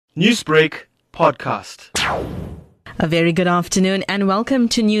Newsbreak Podcast. A very good afternoon and welcome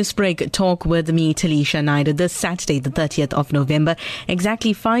to Newsbreak Talk with me, Taliesha Naidoo, this Saturday, the 30th of November,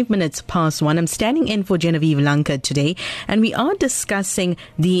 exactly 5 minutes past 1. I'm standing in for Genevieve Lanka today, and we are discussing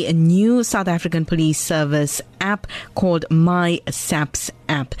the new South African Police Service app called My SABC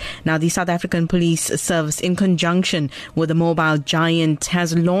app. Now, the South African Police Service, in conjunction with the mobile giant,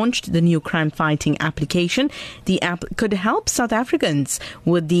 has launched the new crime fighting application. The app could help South Africans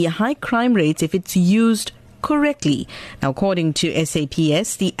with the high crime rates if it's used correctly. Now, according to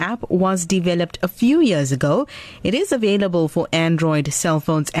SABC, the app was developed a few years ago. It is available for Android cell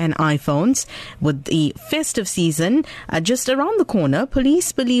phones and iPhones. With the festive season just around the corner,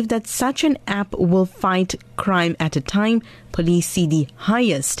 police believe that such an app will fight crime at a time police see the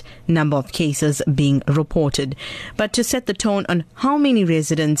highest number of cases being reported. But to set the tone on how many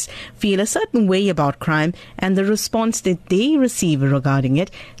residents feel a certain way about crime and the response that they receive regarding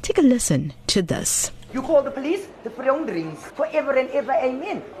it, take a listen to this. You call the police, the phone rings forever and ever,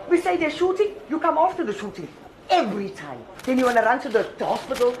 amen. We say they're shooting, you come after the shooting. Every time. Then you want to run to the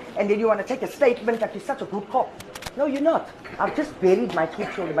hospital and then you want to take a statement that you're such a good cop. No, you're not. I've just buried my 2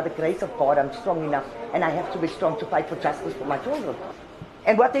 children. By the grace of God, I'm strong enough and I have to be strong to fight for justice for my children.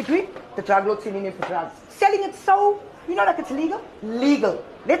 And what they're doing? The drug lords selling it for drugs. Selling it so, like it's legal? Legal.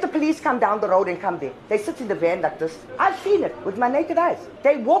 Let the police come down the road and come there. They sit in the van like this. I've seen it with my naked eyes.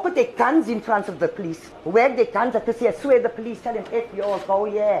 They walk with their guns in front of the police. Wag their guns like this. I swear the police tell them, F yours, go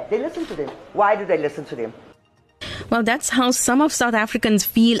yeah. They listen to them. Why do they listen to them? Well, that's how some of South Africans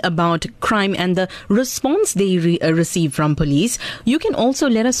feel about crime and the response they receive from police. You can also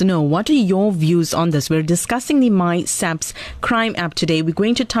let us know, what are your views on this? We're discussing the My SABC crime app today. We're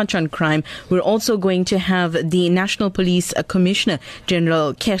going to touch on crime. We're also going to have the National Police Commissioner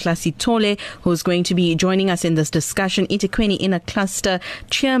General Kehla Sitole, who's going to be joining us in this discussion. eThekwini Inner Cluster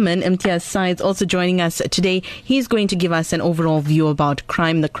Chairman Imtiaz Syed also joining us today. He's going to give us an overall view about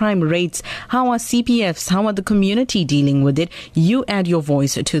crime, the crime rates, how are CPFs, how are the community dealing with it. You add your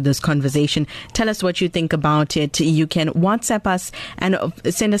voice to this conversation. Tell us what you think about it. You can WhatsApp us and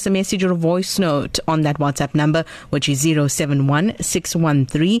send us a message or a voice note on that WhatsApp number, which is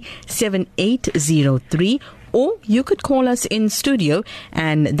 071-613-7803. Or you could call us in studio,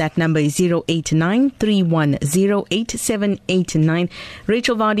 and that number is 089-310-8789.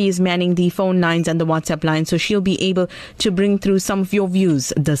 Rachel Vardy is manning the phone lines and the WhatsApp line, so she'll be able to bring through some of your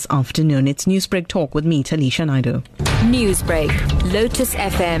views this afternoon. It's Newsbreak Talk with me, Taliesha Naidoo. Newsbreak, Lotus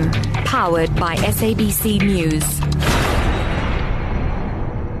FM, powered by SABC News.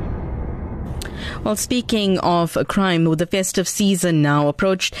 Well, speaking of crime, with the festive season now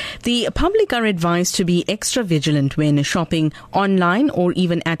approached, the public are advised to be extra vigilant when shopping online or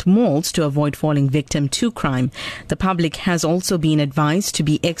even at malls to avoid falling victim to crime. The public has also been advised to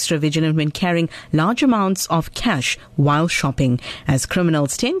be extra vigilant when carrying large amounts of cash while shopping, as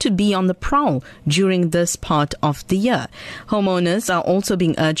criminals tend to be on the prowl during this part of the year. Homeowners are also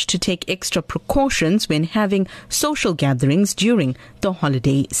being urged to take extra precautions when having social gatherings during the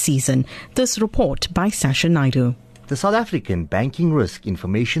holiday season. This report by Sasha Naidoo. The South African Banking Risk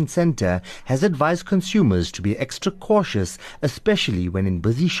Information Centre has advised consumers to be extra cautious, especially when in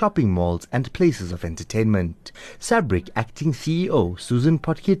busy shopping malls and places of entertainment. SABC Acting CEO Susan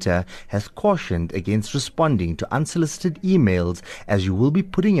Potgieter has cautioned against responding to unsolicited emails, as you will be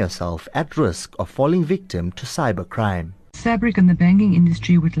putting yourself at risk of falling victim to cybercrime. SABC and the banking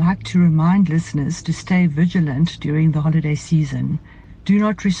industry would like to remind listeners to stay vigilant during the holiday season. Do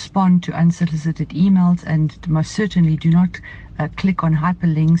not respond to unsolicited emails, and most certainly do not click on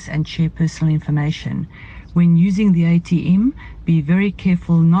hyperlinks and share personal information. When using the ATM, be very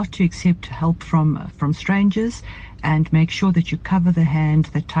careful not to accept help from strangers, and make sure that you cover the hand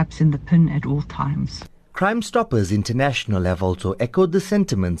that types in the PIN at all times. Crime Stoppers International have also echoed the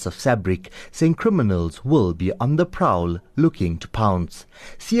sentiments of SABC, saying criminals will be on the prowl looking to pounce.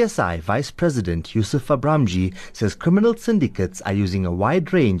 CSI Vice President Yusuf Abramji says criminal syndicates are using a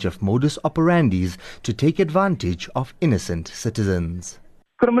wide range of modus operandis to take advantage of innocent citizens.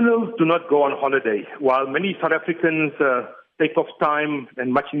 Criminals do not go on holiday. While many South Africans take off time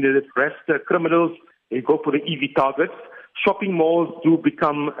and much needed rest, criminals, they go for the easy targets. Shopping malls do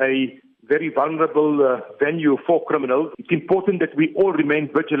become a very vulnerable venue for criminals. It's important that we all remain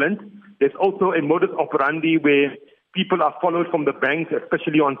vigilant. There's also a modus operandi where people are followed from the banks,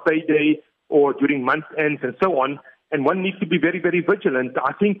 especially on payday or during month ends and so on. And one needs to be very, very vigilant.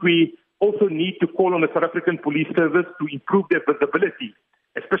 I think we also need to call on the South African Police Service to improve their visibility,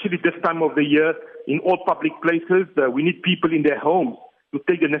 especially this time of the year in all public places. We need people in their homes to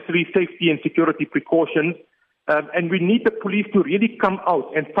take the necessary safety and security precautions. And we need the police to really come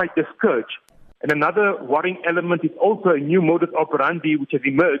out and fight the scourge. And another worrying element is also a new modus operandi which has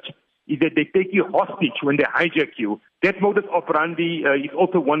emerged, is that they take you hostage when they hijack you. That modus operandi is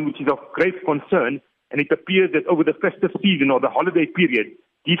also one which is of grave concern, and it appears that over the festive season or the holiday period,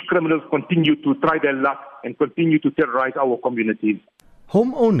 these criminals continue to try their luck and continue to terrorize our communities.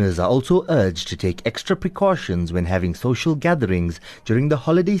 Homeowners are also urged to take extra precautions when having social gatherings during the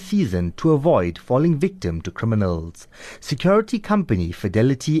holiday season to avoid falling victim to criminals. Security company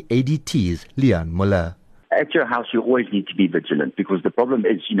Fidelity ADT's Leon Muller. At your house, you always need to be vigilant because the problem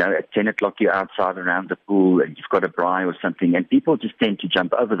is, at 10 o'clock you're outside around the pool and you've got a braai or something and people just tend to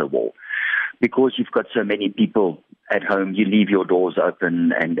jump over the wall. Because you've got so many people at home, you leave your doors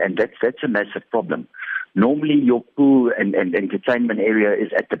open and that's a massive problem. Normally your pool and entertainment area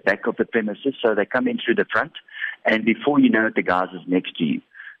is at the back of the premises, so they come in through the front and before you know it, the guys is next to you.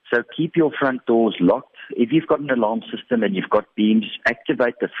 So keep your front doors locked. If you've got an alarm system and you've got beams,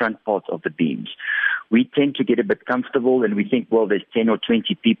 activate the front part of the beams. We tend to get a bit comfortable and we think, well, there's 10 or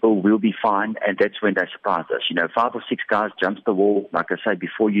 20 people, we'll be fine, and that's when they surprise us. 5 or 6 guys jumps the wall, like I say,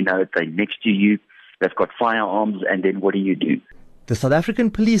 before you know it, they're next to you, they've got firearms, and then what do? The South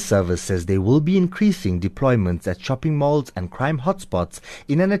African Police Service says they will be increasing deployments at shopping malls and crime hotspots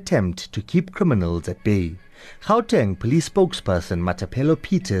in an attempt to keep criminals at bay. Gauteng police spokesperson Matapelo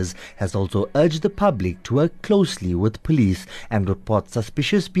Peters has also urged the public to work closely with police and report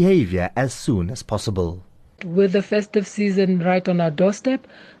suspicious behavior as soon as possible. With the festive season right on our doorstep,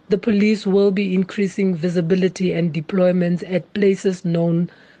 the police will be increasing visibility and deployments at places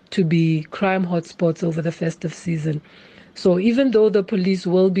known to be crime hotspots over the festive season. So even though the police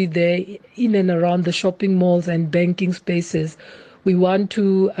will be there in and around the shopping malls and banking spaces, we want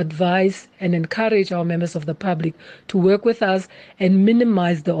to advise and encourage our members of the public to work with us and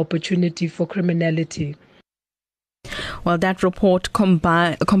minimize the opportunity for criminality. Well, that report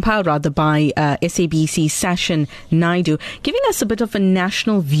compiled by SABC Taliesha Naidoo, giving us a bit of a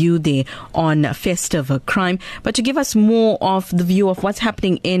national view there on festive crime. But to give us more of the view of what's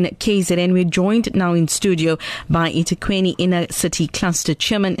happening in KZN, we're joined now in studio by eThekwini Inner City Cluster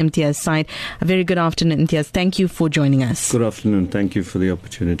Chairman Imtiaz Said. A very good afternoon, Imtiaz. Thank you for joining us. Good afternoon. Thank you for the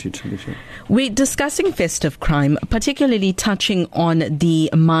opportunity, Taliesha. We're discussing festive crime, particularly touching on the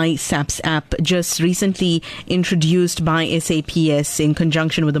My SAPS app, just recently introduced by SAPS in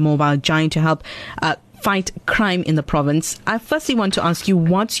conjunction with the mobile giant to help fight crime in the province. I firstly want to ask you,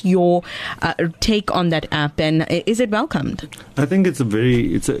 what's your take on that app, and is it welcomed? I think it's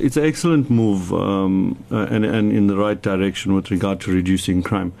an excellent move and in the right direction with regard to reducing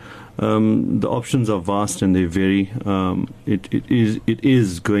crime. The options are vast and they vary. It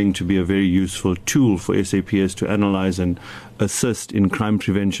is going to be a very useful tool for SAPS to analyze and assist in crime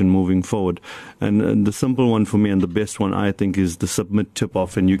prevention moving forward. And the simple one for me and the best one, I think, is the submit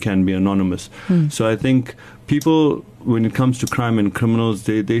tip-off and you can be anonymous. So I think people, when it comes to crime and criminals,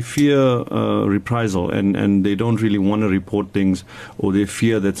 they fear reprisal and they don't really want to report things, or they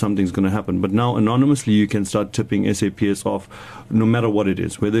fear that something's going to happen. But now anonymously you can start tipping SAPS off no matter what it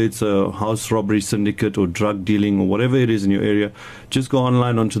is, whether it's a house robbery syndicate or drug dealing or whatever it is in your area. Just go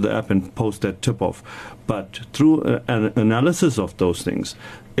online onto the app and post that tip-off. But through an analysis of those things,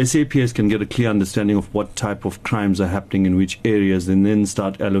 SAPS can get a clear understanding of what type of crimes are happening in which areas and then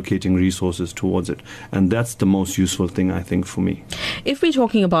start allocating resources towards it. And that's the most useful thing, I think, for me. If we're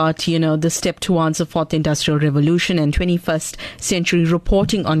talking about, the step towards the fourth industrial revolution and 21st century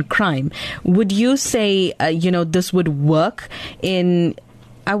reporting on crime, would you say, this would work in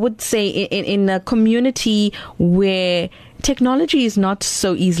a community where technology is not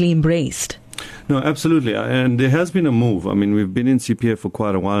so easily embraced? No, absolutely. And there has been a move. I mean, we've been in CPF for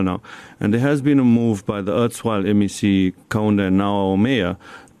quite a while now. And there has been a move by the erstwhile MEC, Kaunda, and now our mayor,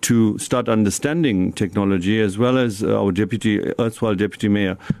 to start understanding technology, as well as our erstwhile deputy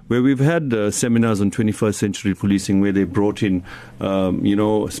mayor, where we've had seminars on 21st century policing, where they brought in,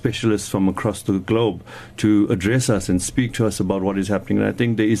 specialists from across the globe to address us and speak to us about what is happening. And I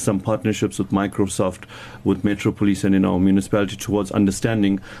think there is some partnerships with Microsoft, with Metro Police, and in our municipality towards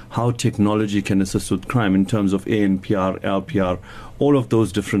understanding how technology can assist with crime in terms of ANPR, LPR, all of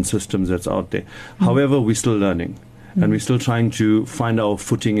those different systems that's out there. However, we're still learning. And we're still trying to find our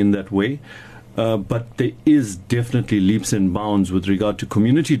footing in that way. But there is definitely leaps and bounds with regard to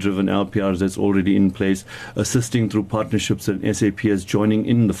community-driven LPRs that's already in place, assisting through partnerships and SAPS joining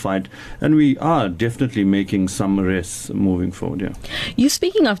in the fight. And we are definitely making some arrests moving forward, yeah. You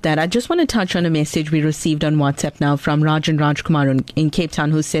speaking of that, I just want to touch on a message we received on WhatsApp now from Rajan Rajkumar in Cape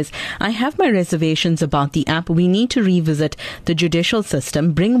Town, who says, I have my reservations about the app. We need to revisit the judicial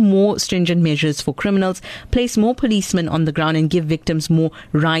system, bring more stringent measures for criminals, place more policemen on the ground and give victims more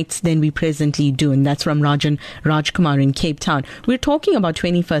rights than we presently do. And that's from Rajan Rajkumar in Cape Town. We're talking about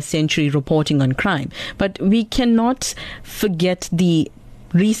 21st century reporting on crime, but we cannot forget the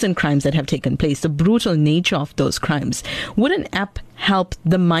recent crimes that have taken place, the brutal nature of those crimes. Would an app help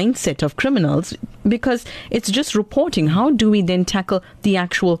the mindset of criminals? Because it's just reporting. How do we then tackle the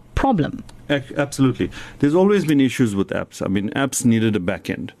actual problem? Absolutely. There's always been issues with apps. I mean, apps needed a back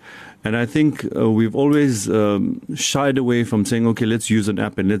end. And I think we've always shied away from saying, okay, let's use an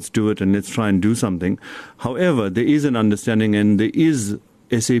app and let's do it and let's try and do something. However, there is an understanding and there is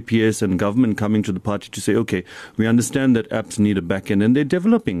SAPS and government coming to the party to say, okay, we understand that apps need a back end and they're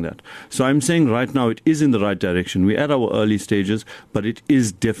developing that. So I'm saying right now it is in the right direction. We're at our early stages, but it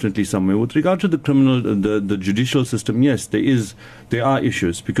is definitely somewhere. With regard to the criminal, the judicial system, yes, there are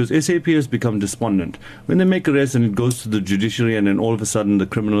issues because SAP has become despondent. When they make arrests and it goes to the judiciary and then all of a sudden the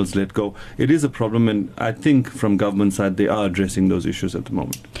criminals let go, it is a problem, and I think from government side they are addressing those issues at the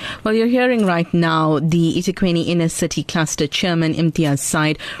moment. Well, you're hearing right now the eThekwini Inner City Cluster Chairman Imtiaz Said.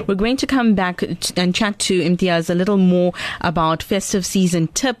 We're going to come back and chat to Imtiaz a little more about festive season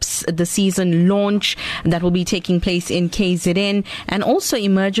tips, the season launch that will be taking place in KZN, and also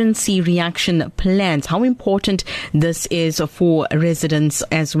emergency reaction plans, how important this is for residents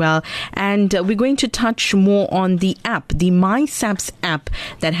as well. And we're going to touch more on the app, the MySAPS app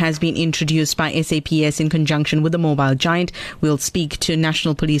that has been introduced by SAPS in conjunction with the mobile giant. We'll speak to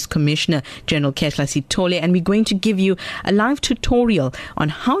National Police Commissioner General Ketla Sitole, and we're going to give you a live tutorial on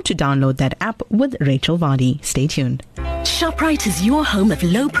how to download that app with Rachel Vardy. Stay tuned. ShopRite is your home of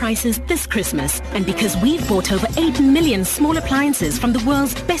low prices this Christmas. And because we've bought over 8 million small appliances from the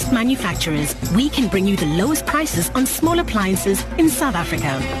world's best manufacturers, we can bring you the lowest prices on small appliances in South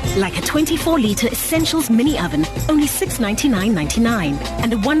Africa. Like a 24-litre Essentials mini oven, only $699.99.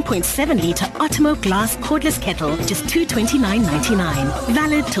 And a 1.7-litre Ottomo glass cordless kettle, just $229.99.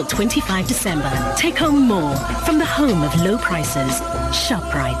 Valid till 25 December. Take home more from the home of low prices.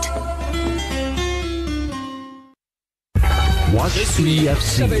 ShopRite. Watch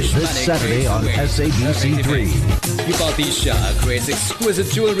CFC this Saturday on SABC3. Yubatisha creates exquisite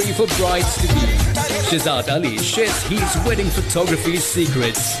jewelry for brides to be. Shazad Ali shares his wedding photography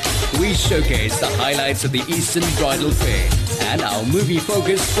secrets. We showcase the highlights of the Eastern Bridal Fair. And our movie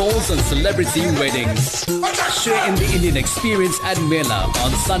focus falls on celebrity weddings. Share in the Indian experience at Mela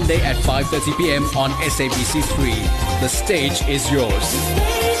on Sunday at 5:30 p.m. on SABC3. The stage is yours.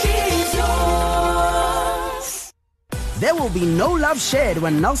 There will be no love shared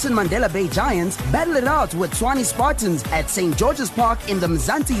when Nelson Mandela Bay Giants battle it out with Tshwane Spartans at St. George's Park in the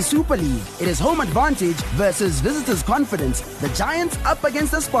Mzansi Super League. It is home advantage versus visitors' confidence. The Giants up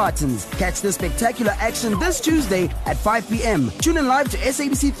against the Spartans. Catch the spectacular action this Tuesday at 5 p.m. Tune in live to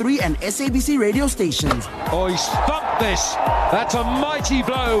SABC3 and SABC radio stations. Oh, he's thumped this. That's a mighty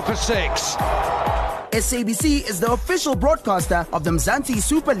blow for 6. SABC is the official broadcaster of the Mzansi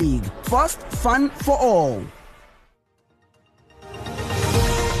Super League. Fast, fun for all.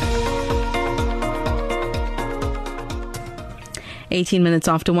 18 minutes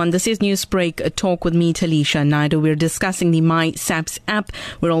after 1. This is Newsbreak Talk with me, Taliesha Naidoo. We're discussing the MySAPS app.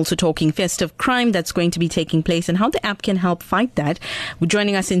 We're also talking festive crime that's going to be taking place and how the app can help fight that.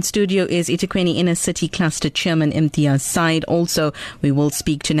 Joining us in studio is eThekwini Inner City Cluster Chairman Imtiaz Said. Also, we will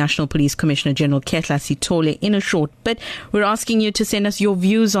speak to National Police Commissioner General Ketla Sitole in a short bit. We're asking you to send us your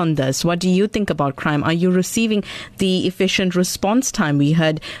views on this. What do you think about crime? Are you receiving the efficient response time? We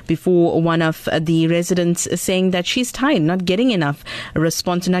heard before one of the residents saying that she's tired, not getting enough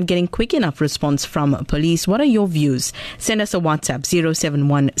response, not getting quick enough response from police. What are your views? Send us a WhatsApp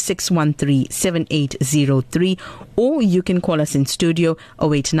 071-613-7803, or you can call us in studio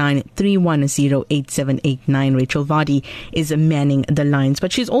 089-310-8789. Rachel Vardy is manning the lines,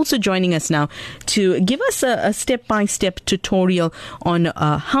 but she's also joining us now to give us a step-by-step tutorial on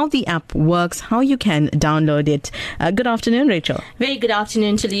how the app works, how you can download it. Good afternoon, Rachel. Very good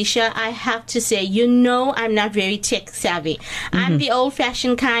afternoon, Taliesha. I have to say, I'm not very tech savvy. I'm the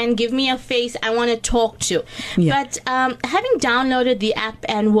old-fashioned kind. Give me a face I want to talk to. Yeah. But having downloaded the app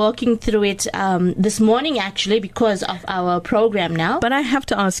and working through it this morning, actually, because of our program now. But I have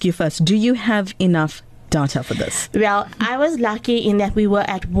to ask you first, do you have enough data for this? Well, I was lucky in that we were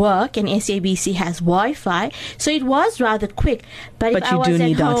at work and SABC has Wi-Fi, so it was rather quick. But if I was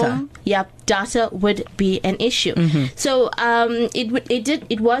at home, data would be an issue. So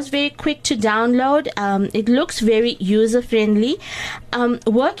it was very quick to download. It looks very user friendly.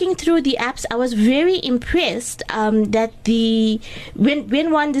 Working through the apps, I was very impressed that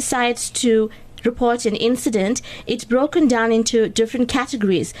when one decides to report an incident, it's broken down into different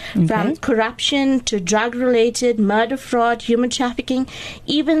categories, from corruption to drug-related, murder, fraud, human trafficking,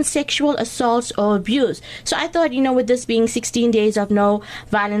 even sexual assaults or abuse. So I thought, with this being 16 days of no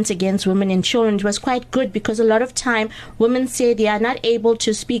violence against women and children, it was quite good, because a lot of time women say they are not able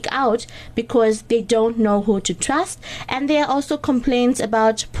to speak out because they don't know who to trust, and there are also complaints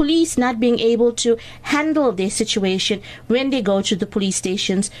about police not being able to handle their situation when they go to the police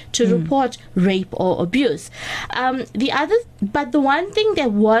stations to report rape or abuse. But the one thing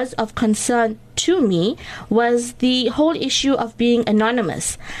that was of concern to me was the whole issue of being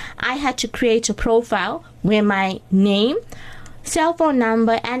anonymous. I had to create a profile where my name, cell phone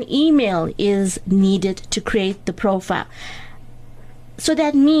number, and email is needed to create the profile. So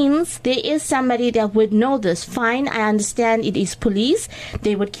that means there is somebody that would know this. Fine, I understand it is police.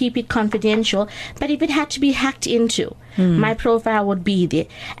 They would keep it confidential. But if it had to be hacked into, my profile would be there.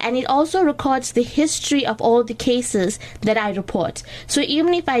 And it also records the history of all the cases that I report. So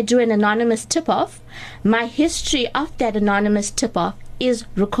even if I do an anonymous tip-off, my history of that anonymous tip-off is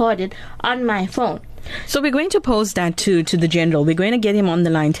recorded on my phone. So we're going to pose that to the General. We're going to get him on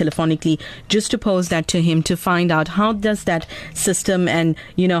the line telephonically just to pose that to him to find out how does that system and,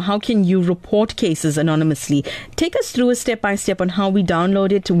 how can you report cases anonymously. Take us through a step-by-step on how we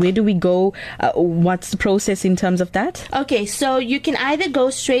download it. Where do we go? What's the process in terms of that? Okay, so you can either go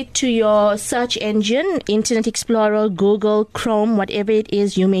straight to your search engine, Internet Explorer, Google, Chrome, whatever it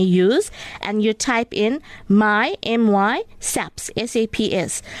is you may use, and you type in SAPS,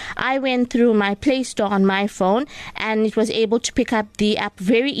 S-A-P-S. I went through my Play Store on my phone, and it was able to pick up the app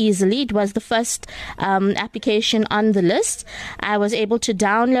very easily. It was the first application on the list. I was able to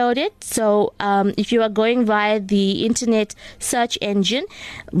download it. So if you are going via the internet search engine,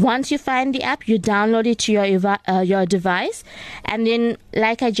 once you find the app, you download it to your device, and then,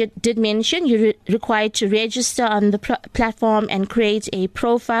 like I did mention, you're required to register on the platform and create a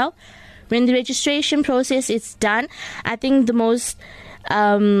profile. When the registration process is done, I think the most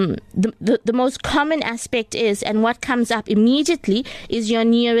common aspect is, and what comes up immediately, is your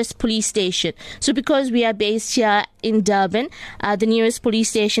nearest police station. So because we are based here in Durban, the nearest police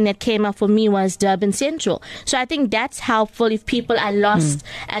station that came up for me was Durban Central. So I think that's helpful if people are lost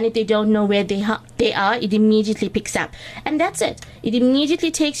and if they don't know where they are, it immediately picks up. And that's it. It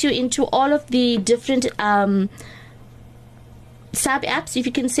immediately takes you into all of the different sub-apps, if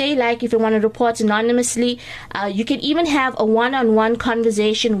you can say, like if you want to report anonymously, you can even have a one-on-one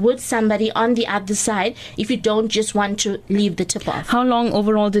conversation with somebody on the other side if you don't just want to leave the tip-off. How long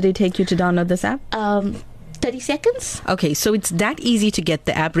overall did it take you to download this app? 30 seconds. Okay, so it's that easy to get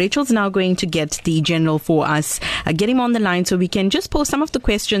the app. Rachel's now going to get the General for us, get him on the line so we can just pose some of the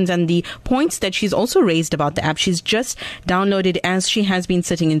questions and the points that she's also raised about the app. She's just downloaded as she has been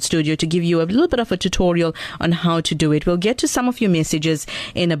sitting in studio to give you a little bit of a tutorial on how to do it. We'll get to some of your messages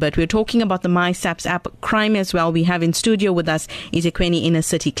in a bit. We're talking about the MySAPS app, crime as well. We have in studio with us eThekwini Inner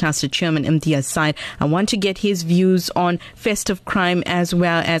City Cluster Chairman Imtiaz Said. I want to get his views on festive crime as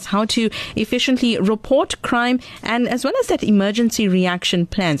well as how to efficiently report crime, and as well as that emergency reaction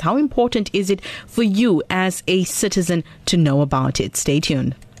plans. How important is it for you as a citizen to know about it? Stay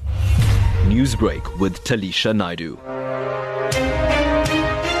tuned. Newsbreak with Taliesha Naidoo.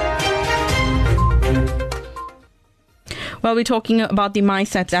 While we're talking about the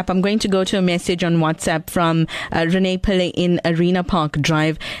MySAPS app, I'm going to go to a message on WhatsApp from Renee Pillay in Arena Park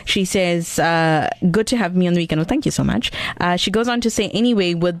Drive. She says, good to have me on the weekend. Well, thank you so much. She goes on to say,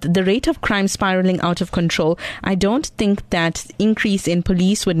 anyway, with the rate of crime spiraling out of control, I don't think that increase in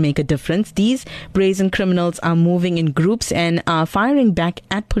police would make a difference. These brazen criminals are moving in groups and are firing back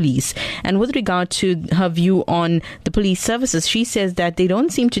at police. And with regard to her view on the police services, she says that they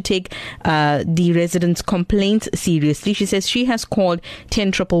don't seem to take the residents' complaints seriously. She says she has called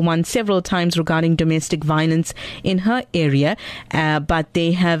 10-111 several times regarding domestic violence in her area, but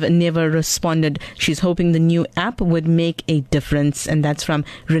they have never responded. She's hoping the new app would make a difference. And that's from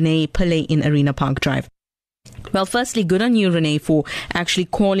Renee Pillay in Arena Park Drive. Well, firstly, good on you, Renee, for actually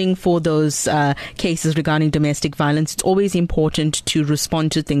calling for those cases regarding domestic violence. It's always important to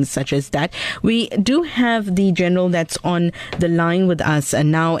respond to things such as that. We do have the General that's on the line with us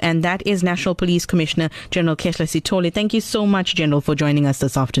now, and that is National Police Commissioner General Kehla Sitole. Thank you so much, General, for joining us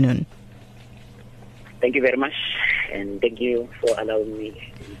this afternoon. Thank you very much, and thank you for allowing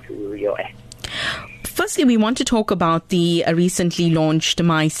me into your air. Firstly, we want to talk about the recently launched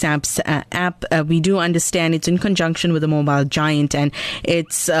My SABS app. We do understand it's in conjunction with a mobile giant, and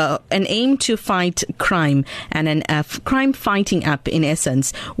it's an aim to fight crime and a crime fighting app in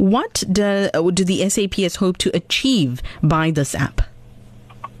essence. What do the SAPS hope to achieve by this app?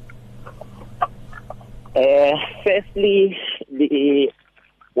 Firstly,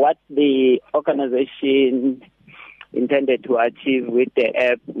 what the organization intended to achieve with the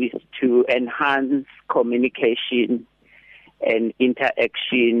app is to enhance communication and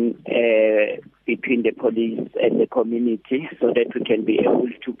interaction between the police and the community so that we can be able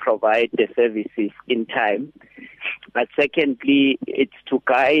to provide the services in time. But secondly, it's to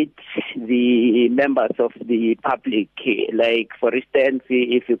guide the members of the public. Like, for instance,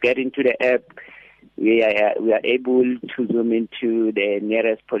 if you get into the app, we are able to zoom into the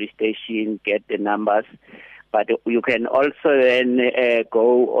nearest police station, get the numbers. But you can also then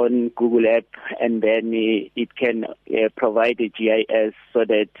go on Google App, and then it can provide a GIS so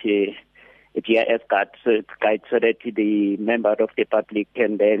that a GIS guide so that the member of the public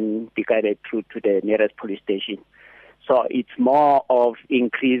can then be guided through to the nearest police station. So it's more of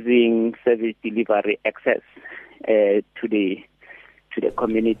increasing service delivery access to the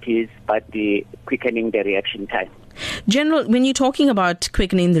communities, but quickening the reaction time. General, when you're talking about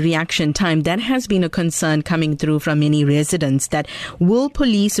quickening the reaction time, that has been a concern coming through from many residents, that will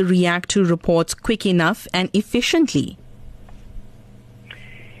police react to reports quick enough and efficiently?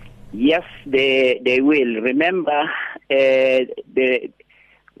 Yes, they will. Remember,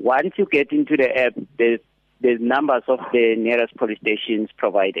 once you get into the app, there's numbers of the nearest police stations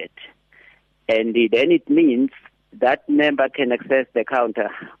provided. And then it means that member can access the counter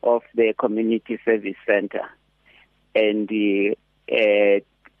of the community service center and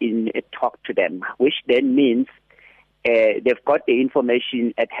talk to them, which then means they've got the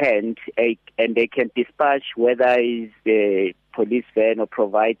information at hand and they can dispatch whether it's the police van or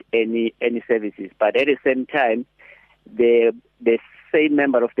provide any services. But at the same time, the same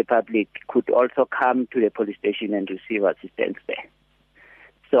member of the public could also come to the police station and receive assistance there.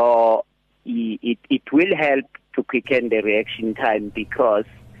 So it will help to quicken the reaction time because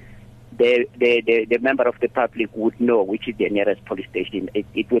the member of the public would know which is the nearest police station.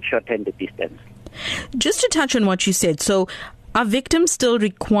 It would shorten the distance. Just to touch on what you said, so are victims still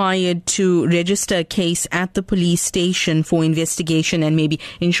required to register a case at the police station for investigation and maybe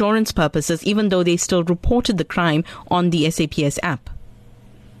insurance purposes, even though they still reported the crime on the SAPS app?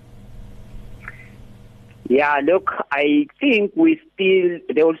 Yeah, look, I think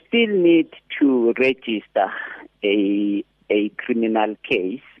they will still need to register a criminal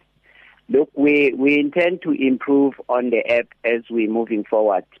case. Look, we intend to improve on the app as we're moving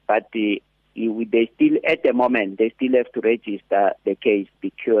forward, but they still, at the moment, they still have to register the case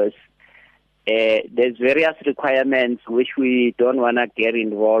because there's various requirements which we don't want to get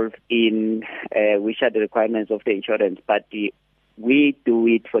involved in, which are the requirements of the insurance, but we do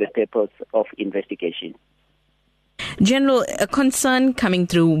it for the purpose of investigation. General, a concern coming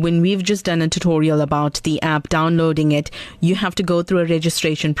through when we've just done a tutorial about the app, downloading it, you have to go through a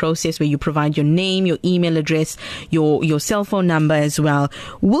registration process where you provide your name, your email address, your cell phone number as well.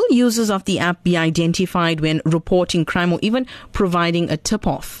 Will users of the app be identified when reporting crime or even providing a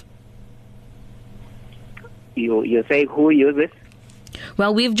tip-off? You say who uses?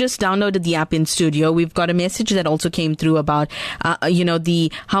 Well, we've just downloaded the app in studio. We've got a message that also came through about,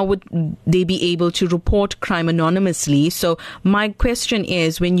 how would they be able to report crime anonymously. So my question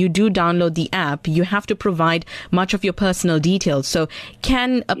is, when you do download the app, you have to provide much of your personal details. So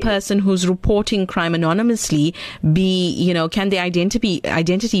can a person who's reporting crime anonymously can their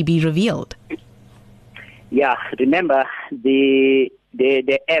identity be revealed? Yeah, remember the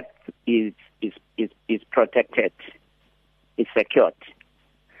app is protected. It's secured.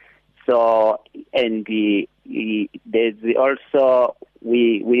 So, and there's also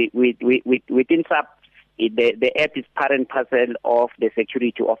within SAP, the app is part and parcel of the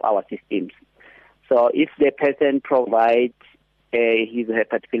security of our systems. So, if the person provides his or her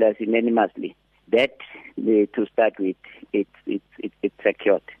particulars anonymously, that to start with, it's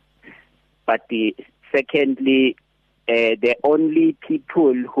secured. But secondly, the only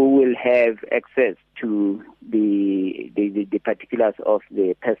people who will have access to the particulars of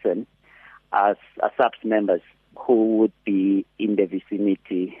the person as SAPS members who would be in the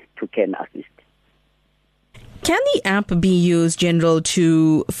vicinity to can assist. Can the app be used, General,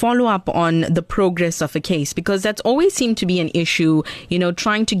 to follow up on the progress of a case? Because that's always seemed to be an issue,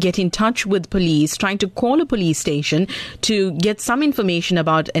 trying to get in touch with police, trying to call a police station to get some information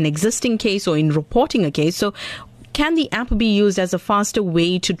about an existing case or in reporting a case. So can the app be used as a faster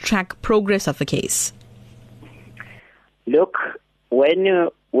way to track progress of a case? Look, when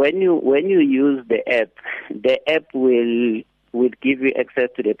you use the app will give you access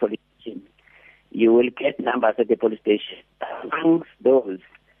to the police station. You will get numbers at the police station. Amongst those,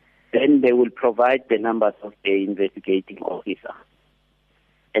 then they will provide the numbers of the investigating officer,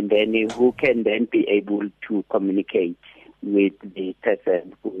 and then who can then be able to communicate with the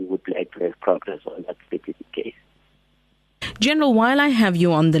person who would like to have progress on that specific case. General, while I have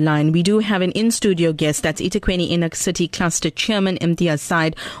you on the line, we do have an in-studio guest. That's eThekwini Inner City Cluster Chairman Imtiaz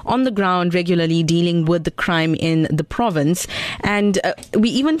Said, on the ground regularly dealing with the crime in the province. And we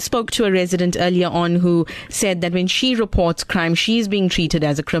even spoke to a resident earlier on who said that when she reports crime, she's being treated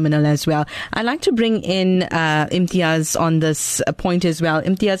as a criminal as well. I'd like to bring in Imtiaz on this point as well.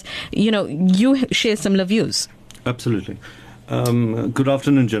 Imtiaz, you share similar views. Absolutely. Good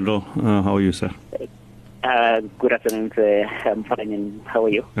afternoon, General. How are you, sir? Good afternoon, sir. I'm fine, and how are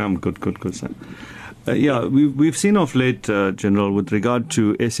you? I'm good, sir. We've seen of late, General, with regard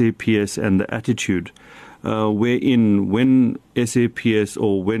to SAPS and the attitude, wherein when SAPS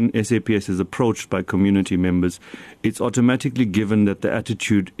is approached by community members, it's automatically given that the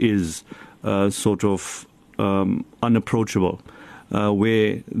attitude is unapproachable,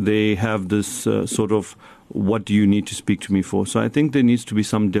 where they have this what do you need to speak to me for? So I think there needs to be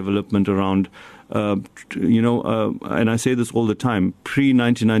some development around, and I say this all the time,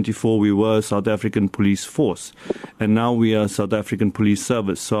 pre-1994 we were South African Police Force, and now we are South African Police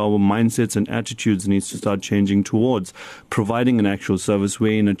Service. So our mindsets and attitudes needs to start changing towards providing an actual service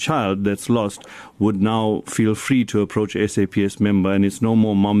wherein a child that's lost would now feel free to approach a SAPS member, and it's no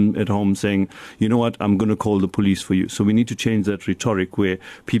more mum at home saying, you know what, I'm going to call the police for you. So we need to change that rhetoric where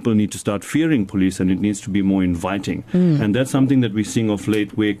people need to start fearing police, and it needs to be more inviting. And that's something that we're seeing of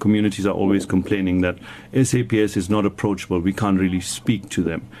late, where communities are always complaining that SAPS is not approachable. We can't really speak to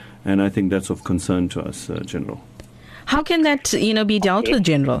them. And I think that's of concern to us, General. How can that, be dealt with,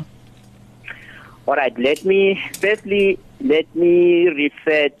 General? All right. Let me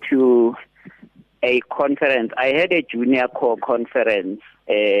refer to a conference. I had a junior corps conference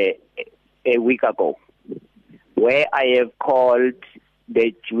a week ago, where I have called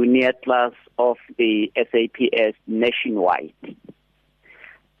the junior class of the SAPS nationwide.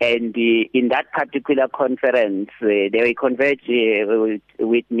 And in that particular conference, they converged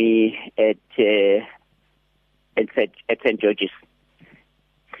with me at St. George's.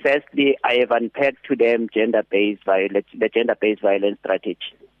 Firstly, I have unpacked to them the gender-based violence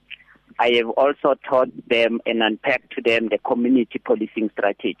strategy. I have also taught them and unpacked to them the community policing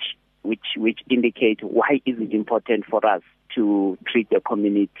strategy, which indicate why is it important for us to treat the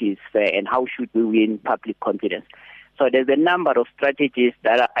communities fair and how should we win public confidence. So there's a number of strategies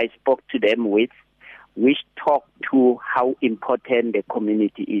that I spoke to them with, which talk to how important the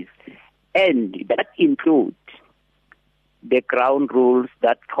community is. And that includes the ground rules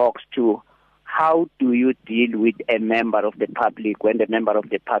that talks to how do you deal with a member of the public when the member of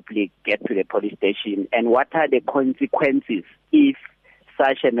the public gets to the police station, and what are the consequences if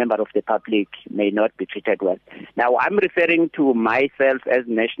such a member of the public may not be treated well. Now, I'm referring to myself as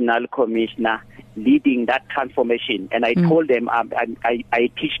National Commissioner leading that transformation, and I told them I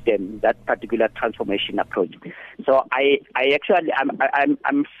teach them that particular transformation approach. So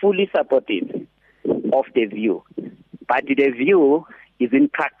I'm fully supportive of the view, but the view is in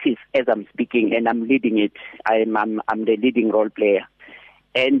practice as I'm speaking, and I'm leading it. I'm the leading role player,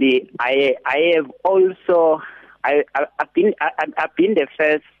 and I have also. I've been the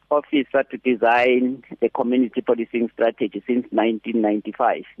first officer to design the community policing strategy since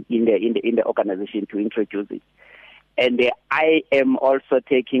 1995 in the organization to introduce it, and I am also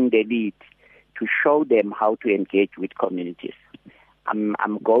taking the lead to show them how to engage with communities.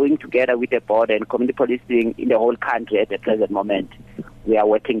 I'm going together with the board and community policing in the whole country at the present moment. We are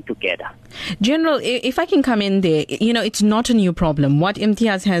working together. General, if I can come in there, it's not a new problem. What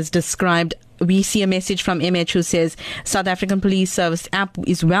Imtiaz has described, we see a message from MH who says South African Police Service app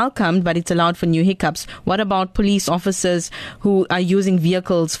is welcomed, but it's allowed for new hiccups. What about police officers who are using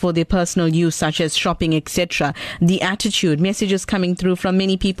vehicles for their personal use, such as shopping, etc.? The attitude, messages coming through from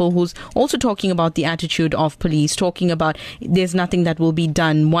many people who's also talking about the attitude of police, talking about there's nothing that will be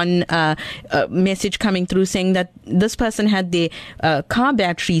done. One message coming through saying that this person had their car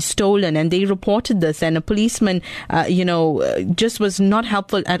battery stolen and they reported this, and a policeman, just was not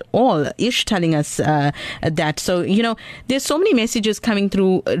helpful at all. Ish telling us that. So, there's so many messages coming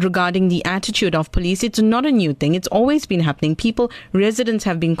through regarding the attitude of police. It's not a new thing. It's always been happening. Residents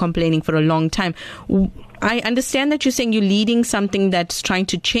have been complaining for a long time. I understand that you're saying you're leading something that's trying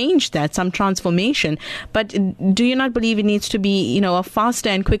to change that, some transformation. But do you not believe it needs to be, a faster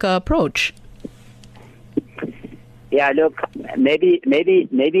and quicker approach? Yeah, look,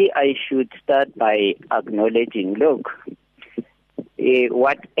 maybe I should start by acknowledging, look,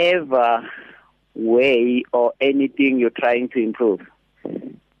 whatever way or anything you're trying to improve,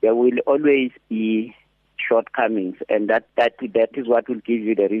 there will always be shortcomings, and that is what will give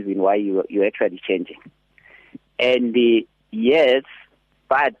you the reason why you're actually changing. And yes,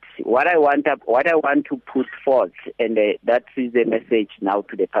 but what I want to put forth, and that is the message now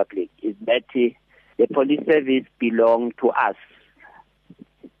to the public, is that the police service belongs to us,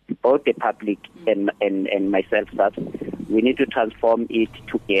 both the public and myself. We need to transform it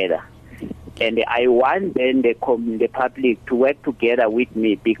together. And I want then the public to work together with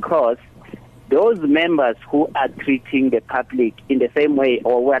me, because those members who are treating the public in the same way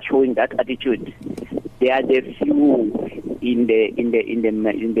or who are showing that attitude, they are the few in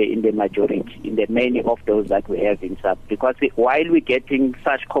the majority, in the many of those that we have in SAB. Because while we're getting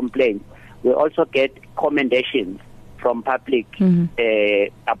such complaints, we also get commendations from public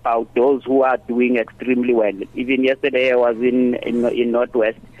about those who are doing extremely well. Even yesterday I was in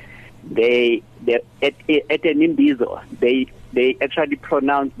Northwest. They at an Imbizo, they actually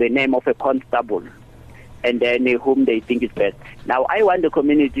pronounced the name of a constable and then whom they think is best. Now I want the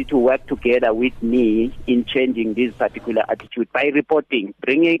community to work together with me in changing this particular attitude by reporting,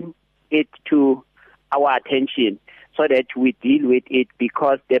 bringing it to our attention so that we deal with it,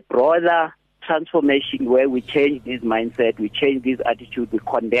 because the broader transformation where we change this mindset, we change this attitude, we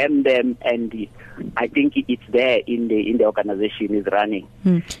condemn them, and I think it's there in the organization is running.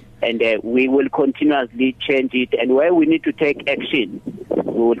 And we will continuously change it, and where we need to take action,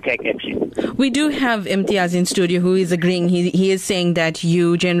 we will take action. We do have Imtiaz in studio who is agreeing. He is saying that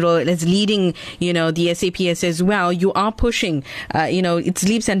you, General, is leading, the SAPS as well. You are pushing, it's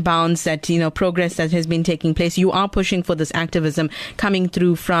leaps and bounds that, progress that has been taking place. You are pushing for this activism coming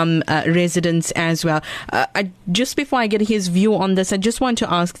through from residents as well. Just before I get his view on this, I just want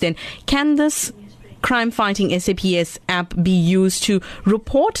to ask then, can this crime fighting SAPS app be used to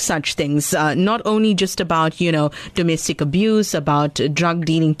report such things, not only just about, domestic abuse, about drug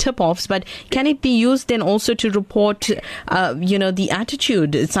dealing tip-offs, but can it be used then also to report, the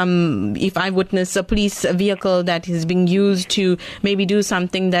attitude? If I witness a police vehicle that is being used to maybe do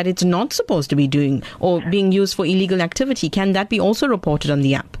something that it's not supposed to be doing or being used for illegal activity, can that be also reported on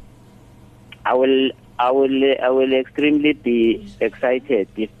the app? I will extremely be excited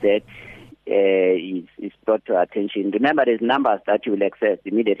if that is brought to attention. Remember, there's numbers that you will access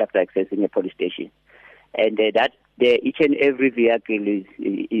immediately after accessing a police station, and each and every vehicle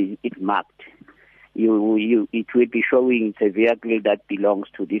is marked. It will be showing it's a vehicle that belongs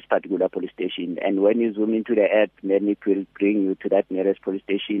to this particular police station, and when you zoom into the app, then it will bring you to that nearest police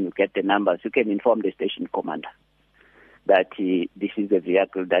station. You get the numbers. You can inform the station commander that this is the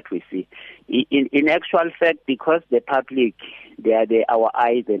vehicle that we see. In actual fact, because the public, they are our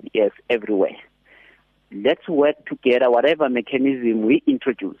eyes and ears everywhere. Let's work together. Whatever mechanism we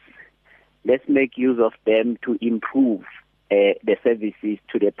introduce, let's make use of them to improve the services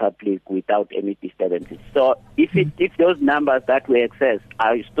to the public without any disturbances. So if those numbers that we access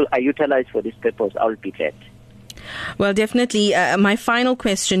are utilized for this purpose, I'll be glad. Well, definitely. My final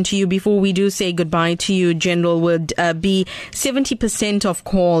question to you before we do say goodbye to you, General, would be 70% of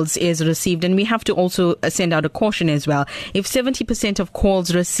calls is received, and we have to also send out a caution as well. If 70% of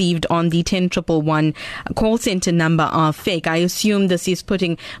calls received on the 10111 call center number are fake, I assume this is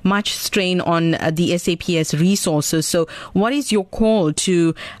putting much strain on the SAPS resources. So what is your call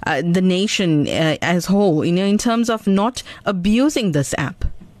to the nation as a whole, in terms of not abusing this app?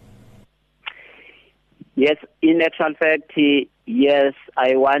 Yes, in actual fact, yes,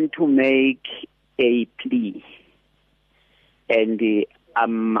 I want to make a plea, and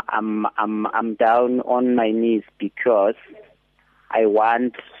I'm down on my knees because I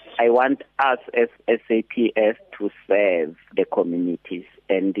want us as SAPS to serve the communities,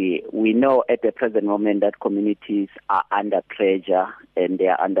 and we know at the present moment that communities are under pressure and they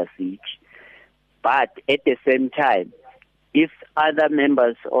are under siege, but at the same time, if other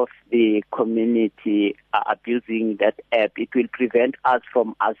members of the community are abusing that app, it will prevent us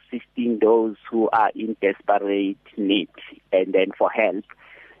from assisting those who are in desperate need and then for help.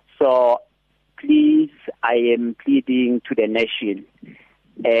 So please, I am pleading to the nation.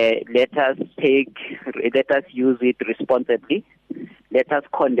 Let us use it responsibly. Let us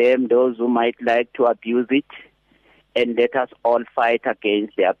condemn those who might like to abuse it, and let us all fight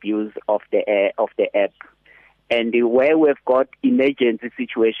against the abuse of the app. And where we've got emergency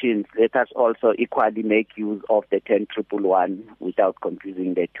situations, let us also equally make use of the 10111 without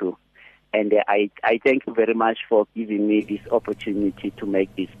confusing the two. And I thank you very much for giving me this opportunity to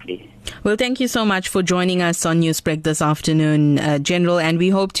make this plea. Well, thank you so much for joining us on Newsbreak this afternoon, General, and we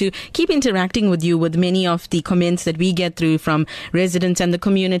hope to keep interacting with you with many of the comments that we get through from residents and the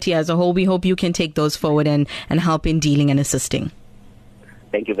community as a whole. We hope you can take those forward and help in dealing and assisting.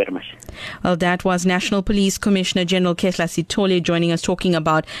 Thank you very much. Well, that was National Police Commissioner General Kehla Sitole joining us, talking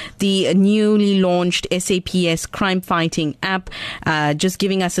about the newly launched SAPS crime fighting app, just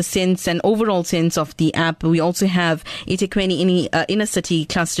giving us a sense, an overall sense of the app. We also have eThekwini Inner City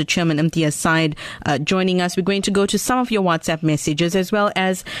Cluster Chairman Imtiaz Said joining us. We're going to go to some of your WhatsApp messages as well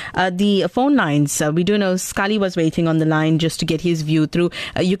as the phone lines. We do know Scully was waiting on the line just to get his view through.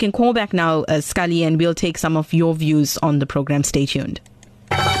 You can call back now, Scully, and we'll take some of your views on the program. Stay tuned.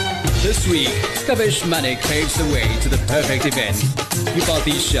 This week, Kavish Manik paves the way to the perfect event.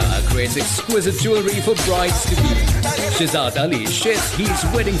 Taliesha creates exquisite jewelry for brides-to-be. Shehzad Ali shares his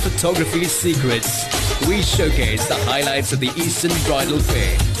wedding photography secrets. We showcase the highlights of the Eastern Bridal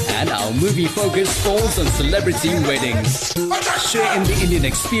Fair. And our movie focus falls on celebrity weddings. Share in the Indian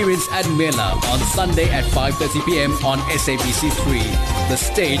experience at Mela on Sunday at 5:30 p.m. on SABC 3. The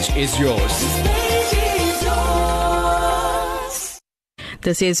stage is yours.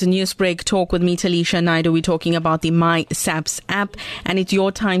 This is Newsbreak Talk with me, Taliesha Naidoo. We're talking about the My SABS app, and it's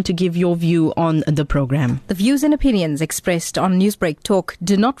your time to give your view on the program. The views and opinions expressed on Newsbreak Talk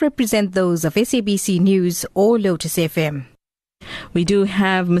do not represent those of SABC News or Lotus FM. We do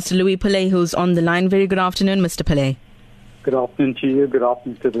have Mr. Louis Pillay who's on the line. Very good afternoon, Mr. Pillay. Good afternoon to you, good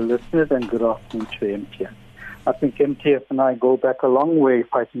afternoon to the listeners, and good afternoon to MTS. I think MTS and I go back a long way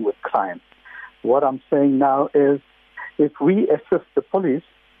fighting with crime. What I'm saying now is, if we assist the police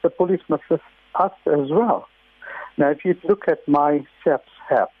must assist us as well. Now, if you look at my SAPS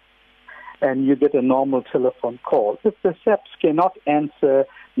app and you get a normal telephone call, if the SAPS cannot answer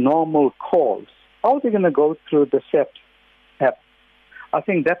normal calls, how are they going to go through the SAPS app? I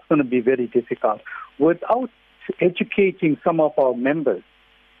think that's going to be very difficult. Without educating some of our members,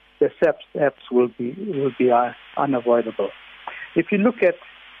 the SAPS apps will be unavoidable. If you look at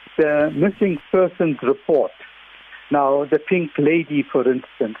the missing persons report, now, the pink lady, for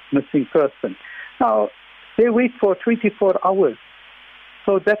instance, missing person. Now, they wait for 24 hours.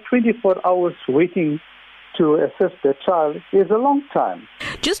 So that 24 hours waiting to assess the child is a long time.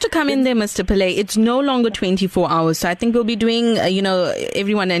 Just to come in there, Mr. Pillay, it's no longer 24 hours. So I think we'll be doing,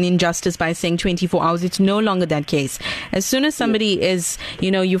 everyone an injustice by saying 24 hours. It's no longer that case. As soon as somebody is,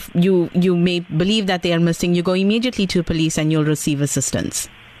 you may believe that they are missing, you go immediately to police and you'll receive assistance.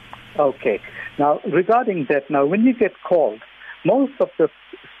 Okay. Now, regarding that, when you get called, most of the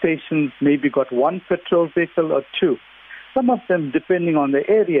stations maybe got one patrol vehicle or two. Some of them, depending on the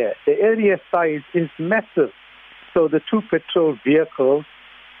area size is massive. So the two patrol vehicles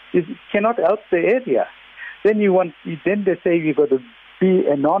cannot help the area. Then they say you got to be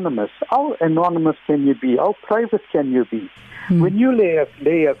anonymous. How anonymous can you be? How private can you be? When you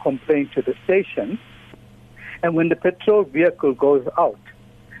lay a complaint to the station, and when the patrol vehicle goes out,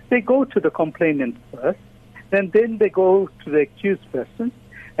 they go to the complainant first, and then they go to the accused person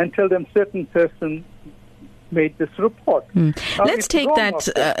and tell them certain person made this report. Let's take that,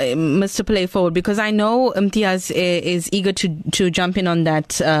 Mr. Pillay, forward, because I know Imtiaz is eager to jump in on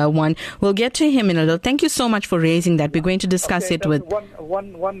that one. We'll get to him in a little. Thank you so much for raising that. We're going to discuss it with...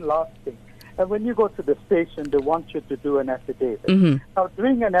 One last thing. And when you go to the station, they want you to do an affidavit. Now,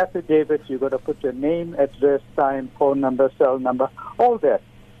 doing an affidavit, you've got to put your name, address, time, phone number, cell number, all that.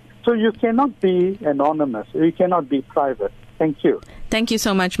 So you cannot be anonymous. You cannot be private. Thank you. Thank you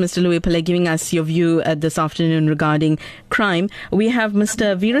so much, Mr. Louis Pillay, giving us your view this afternoon regarding crime. We have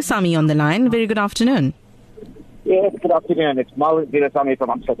Mr. Veerasamy on the line. Very good afternoon. Yes, good afternoon. It's Marlon Veerasamy from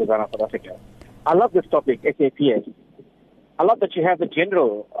Amsterdam, South Africa. I love this topic, SAPS. I love that you have the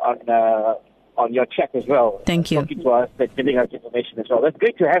general on your chat as well. Thank you. Talking to us, giving us information as well. That's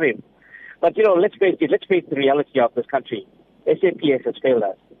great to have him. But, let's face the reality of this country. SAPS has failed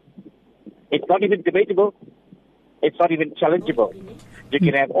us. It's not even debatable. It's not even challengeable. You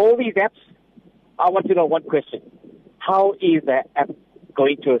can have all these apps. I want to know one question. How is the app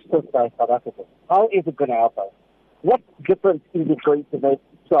going to assist us, South Africa? How is it going to help us? What difference is it going to make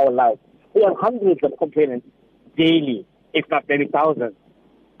to our lives? We have hundreds of complainants daily, if not maybe thousands.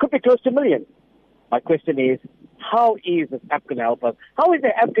 Could be close to a million. My question is, how is this app going to help us? How is the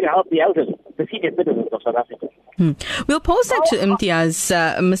app going to help the elderly, the senior citizens of South Africa? We'll pose that to Imtiaz,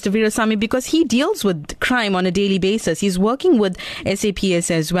 Mr. Veerasamy, because he deals with crime on a daily basis. He's working with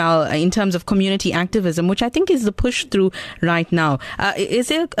SAPS as well in terms of community activism, which I think is the push through right now. Is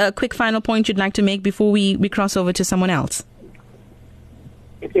there a quick final point you'd like to make before we cross over to someone else?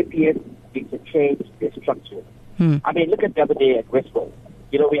 SAPS needs to change their structure. I mean, look at the other day at Westport.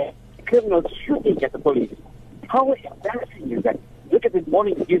 We had criminals shooting at the police. How embarrassing is that? Look at this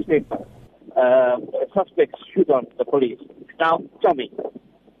morning's newspaper. Suspects shoot on the police. Now, tell me,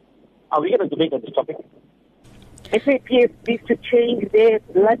 are we going to debate on this topic? SAPS needs to change their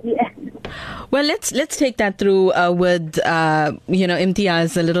bloody act. Well, let's take that through with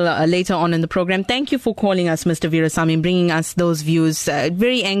Imtiaz a little later on in the program. Thank you for calling us, Mr. Veerasamy, and bringing us those views.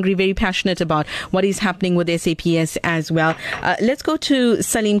 Very angry, very passionate about what is happening with SAPS as well. Let's go to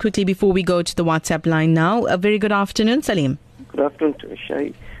Salim quickly before we go to the WhatsApp line now. A very good afternoon, Salim. Good afternoon,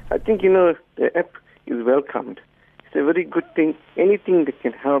 Taliesha. I think, the app is welcomed. It's a very good thing. Anything that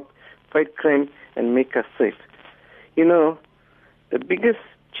can help fight crime and make us safe. The biggest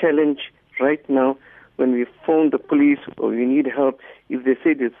challenge right now when we phone the police or we need help is they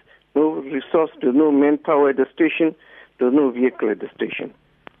say there's no resource, there's no manpower at the station, there's no vehicle at the station.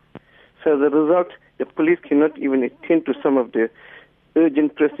 So as a result, the police cannot even attend to some of the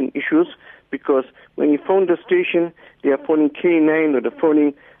urgent pressing issues because when you phone the station, they are phoning K9 or they're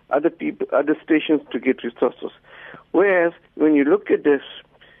phoning other people, other stations to get resources. Whereas when you look at this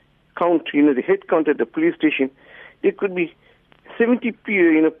count, the head count at the police station, there could be 70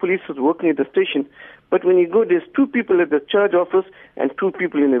 police working at the station, but when you go, there's 2 people at the charge office and 2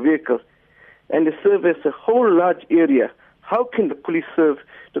 people in a vehicle, and they serve as a whole large area. How can the police serve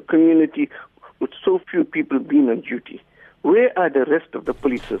the community with so few people being on duty? Where are the rest of the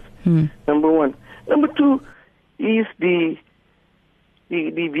polices? Number one. Number two is the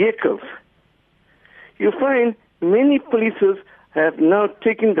vehicles. You find many polices have now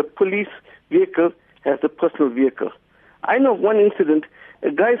taken the police vehicle as a personal vehicle. I know one incident,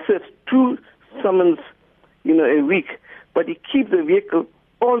 a guy serves 2 summons, a week, but he keeps the vehicle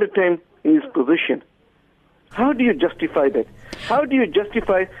all the time in his possession. How do you justify that? How do you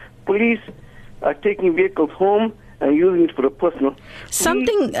justify police are taking vehicles home and using it for a personal?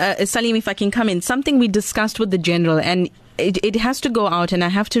 Something, Salim, if I can come in, something we discussed with the General, and it has to go out, and I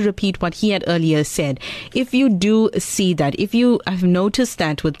have to repeat what he had earlier said. If you do see that, if you have noticed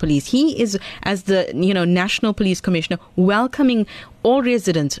that with police, he is, as the National Police Commissioner, welcoming all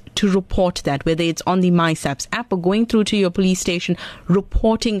residents to report that, whether it's on the MySAPS app or going through to your police station,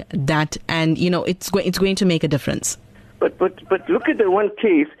 reporting that, and it's going to make a difference. But look at the one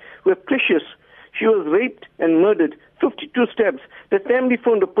case where Precious, she was raped and murdered, 52 stabs. The family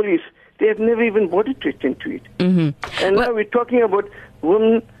phoned the police. They have never even bothered to attend to it. And now we're talking about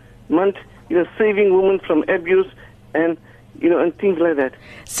Women's Month, saving women from abuse and things like that.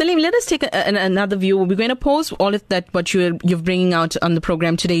 Salim, let us take another view. We're going to pose all of that, what you're bringing out on the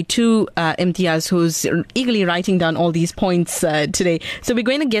program today, to Imtiaz, who's eagerly writing down all these points today. So we're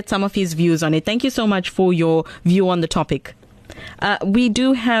going to get some of his views on it. Thank you so much for your view on the topic. We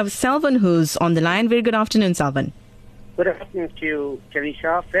do have Salvan who's on the line. Very good afternoon, Salvan. Good afternoon to you,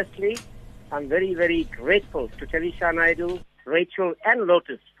 Taliesha. Firstly, I'm very, very grateful to Taliesha Naidoo, Rachel and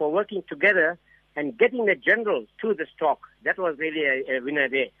Lotus for working together and getting the General to this talk. That was really a winner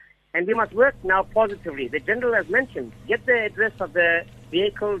there. And we must work now positively. The General has mentioned, get the address of the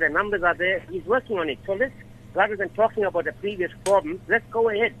vehicle, the numbers are there. He's working on it. So let's, rather than talking about the previous problems, let's go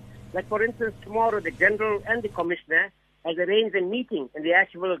ahead. Like, for instance, tomorrow the General and the Commissioner has arranged a meeting in the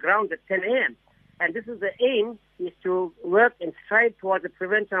Asheville grounds at 10 a.m. And this is the aim, is to work and strive towards the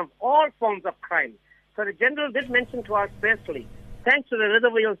prevention of all forms of crime. So the General did mention to us personally, thanks to the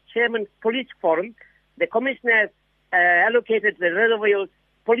Rivervale's Chairman Police Forum, the Commissioner has allocated the Rivervale's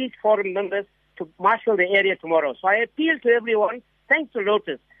Police Forum members to marshal the area tomorrow. So I appeal to everyone, thanks to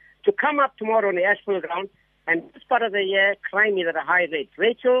Lotus, to come up tomorrow on the Asheville ground. And this part of the year, crime is at a high rate.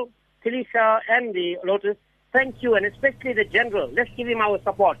 Rachel, Taliesha, and the Lotus, thank you, and especially the General. Let's give him our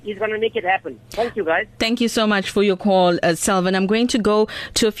support. He's going to make it happen. Thank you, guys. Thank you so much for your call, Salvan. I'm going to go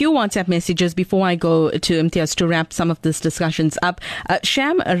to a few WhatsApp messages before I go to Imtiaz to wrap some of these discussions up.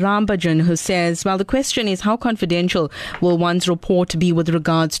 Sham Rambajan, who says, well, the question is, how confidential will one's report be with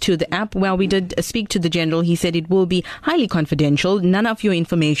regards to the app? Well, we did speak to the General. He said it will be highly confidential. None of your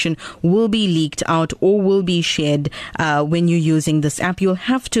information will be leaked out or will be shared when you're using this app. You'll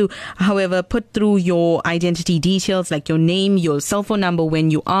have to, however, put through your identity identity details like your name, your cell phone number when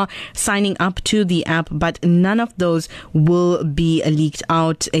you are signing up to the app, but none of those will be leaked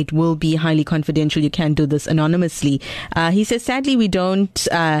out. It will be highly confidential. You can do this anonymously. He says, sadly, we don't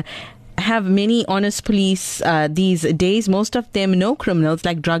have many honest police these days. Most of them know criminals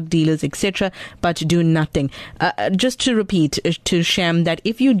like drug dealers, etc., but do nothing. Just to repeat to Shem that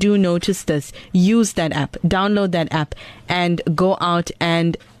if you do notice this, use that app, download that app, and go out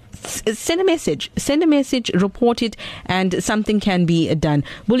and send a message, report it, and something can be done.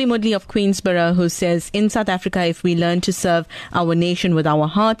 Bully Mudley of Queensborough, who says, in South Africa, if we learn to serve our nation with our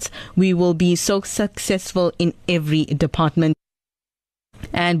hearts, we will be so successful in every department.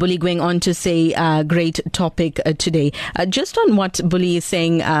 And Bully going on to say, great topic today. Just on what Bully is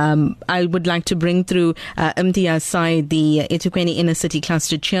saying, I would like to bring through Imtiaz Sai, the eThekwini Inner City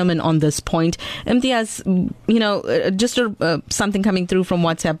Cluster Chairman, on this point. Imtiaz, just something coming through from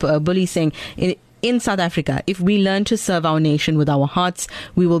WhatsApp, Bully saying, in South Africa, if we learn to serve our nation with our hearts,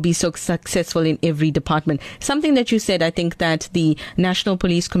 we will be so successful in every department. Something that you said, I think that the National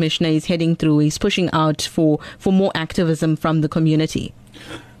Police Commissioner is heading through, is pushing out for more activism from the community.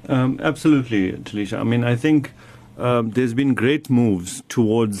 Absolutely, Taliesha. I mean, I think there's been great moves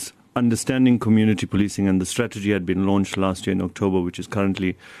towards understanding community policing, and the strategy had been launched last year in October, which is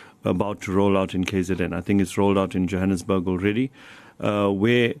currently about to roll out in KZN. I think it's rolled out in Johannesburg already,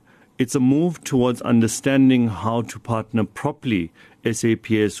 where it's a move towards understanding how to partner properly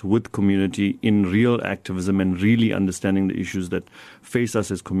SAPS with community in real activism and really understanding the issues that face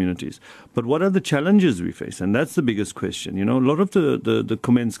us as communities. But what are the challenges we face? And that's the biggest question. You know, a lot of the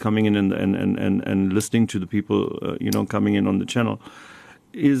comments coming in and listening to the people, coming in on the channel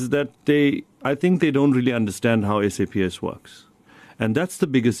is that I think they don't really understand how SAPS works. And that's the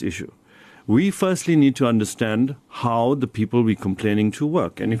biggest issue. We firstly need to understand how the people we're complaining to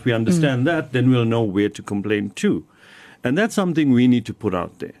work. And if we understand that, then we'll know where to complain to. And that's something we need to put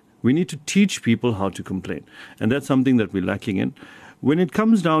out there. We need to teach people how to complain. And that's something that we're lacking in. When it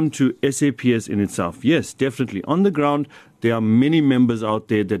comes down to SAPS in itself, yes, definitely. On the ground, there are many members out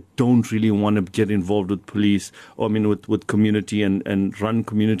there that don't really want to get involved with police, with community and run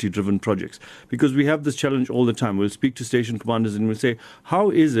community-driven projects. Because we have this challenge all the time. We'll speak to station commanders and we'll say, how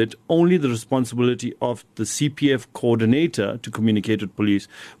is it only the responsibility of the CPF coordinator to communicate with police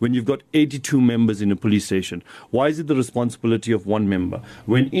when you've got 82 members in a police station? Why is it the responsibility of one member?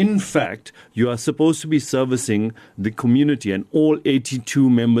 When in fact, you are supposed to be servicing the community and all 82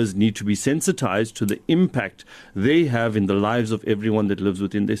 members need to be sensitized to the impact they have in the lives of everyone that lives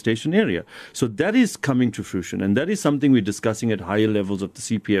within their station area. So that is coming to fruition, and that is something we're discussing at higher levels of the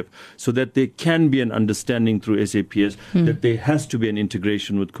CPF, so that there can be an understanding through SAPS that there has to be an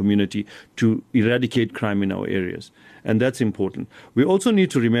integration with community to eradicate crime in our areas. And that's important. We also need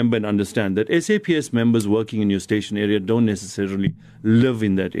to remember and understand that SAPS members working in your station area don't necessarily live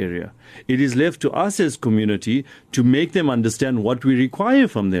in that area. It is left to us as community to make them understand what we require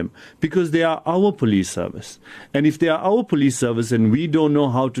from them, because they are our police service. And if they are our police service and we don't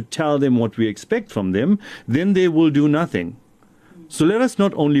know how to tell them what we expect from them, then they will do nothing. So let us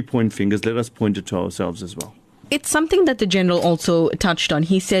not only point fingers, let us point it to ourselves as well. It's something that the General also touched on.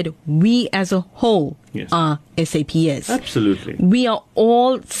 He said, we as a whole are SAPS. Absolutely. We are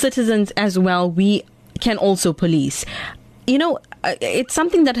all citizens as well. We can also police. You know, it's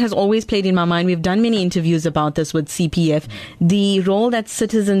something that has always played in my mind. We've done many interviews about this with CPF, the role that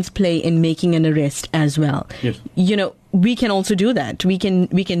citizens play in making an arrest as well. Yes. You know, we can also do that. We can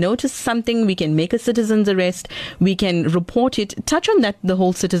notice something, we can make a citizen's arrest, we can report it. Touch on that, the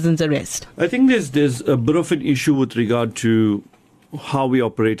whole citizen's arrest. I think there's a bit of an issue with regard to how we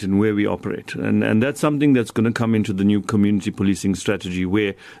operate and where we operate. And that's something that's going to come into the new community policing strategy,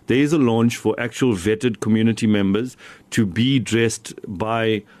 where there is a launch for actual vetted community members to be dressed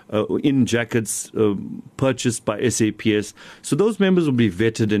by in jackets purchased by SAPS. So those members will be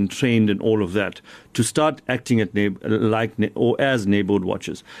vetted and trained and all of that to start acting at as neighborhood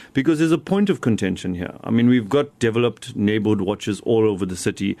watchers. Because there's a point of contention here. I mean, we've got developed neighborhood watchers all over the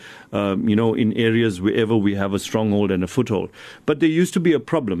city, in areas wherever we have a stronghold and a foothold. But there used to be a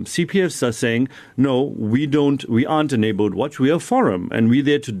problem. CPFs are saying, no, we aren't a neighborhood watch, we are a forum, and we're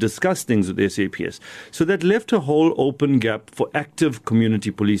there to discuss things with SAPS. So that left a whole open gap for active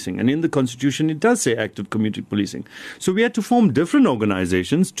community policing. And in the Constitution, it does say active community policing. So we had to form different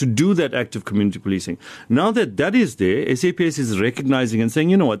organizations to do that active community policing. Now that is there, SAPS is recognizing and saying,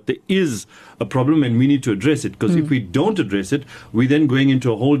 you know what, there is a problem and we need to address it. Because if we don't address it, we're then going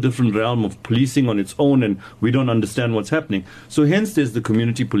into a whole different realm of policing on its own, and we don't understand what's happening. So hence there's the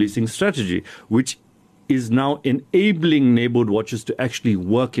community policing strategy, which is now enabling neighborhood watches to actually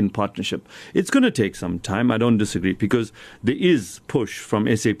work in partnership. It's going to take some time, I don't disagree, because there is push from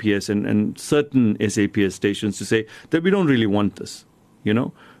SAPS and certain SAPS stations to say that we don't really want this,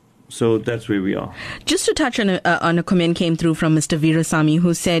 So that's where we are. Just to touch on a comment came through from Mr. Veerasamy,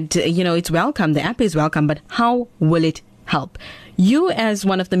 who said, it's welcome, the app is welcome, but how will it help? You, as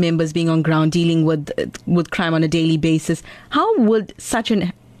one of the members being on ground dealing with crime on a daily basis, how would such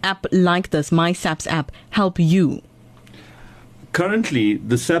an app like this, My SAPS app, help you? Currently,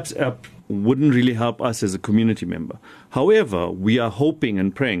 the SAPS app wouldn't really help us as a community member. However, we are hoping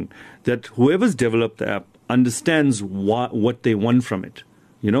and praying that whoever's developed the app understands what they want from it,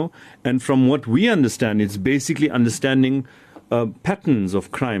 And from what we understand, it's basically understanding patterns of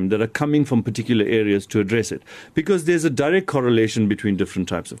crime that are coming from particular areas to address it. Because there's a direct correlation between different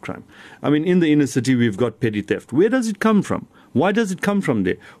types of crime. I mean, in the inner city, we've got petty theft. Where does it come from? Why does it come from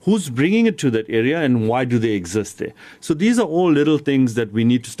there? Who's bringing it to that area, and why do they exist there? So these are all little things that we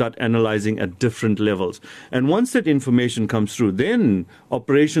need to start analyzing at different levels. And once that information comes through, then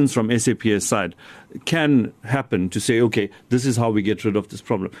operations from SAPS side can happen to say, okay, this is how we get rid of this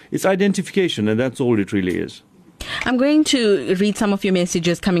problem. It's identification, and that's all it really is. I'm going to read some of your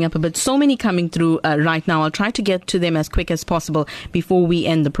messages coming up a bit. So many coming through right now. I'll try to get to them as quick as possible before we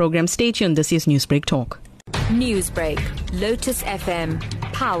end the program. Stay tuned. This is Newsbreak Talk. Newsbreak, Lotus FM,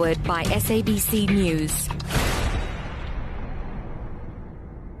 powered by SABC News.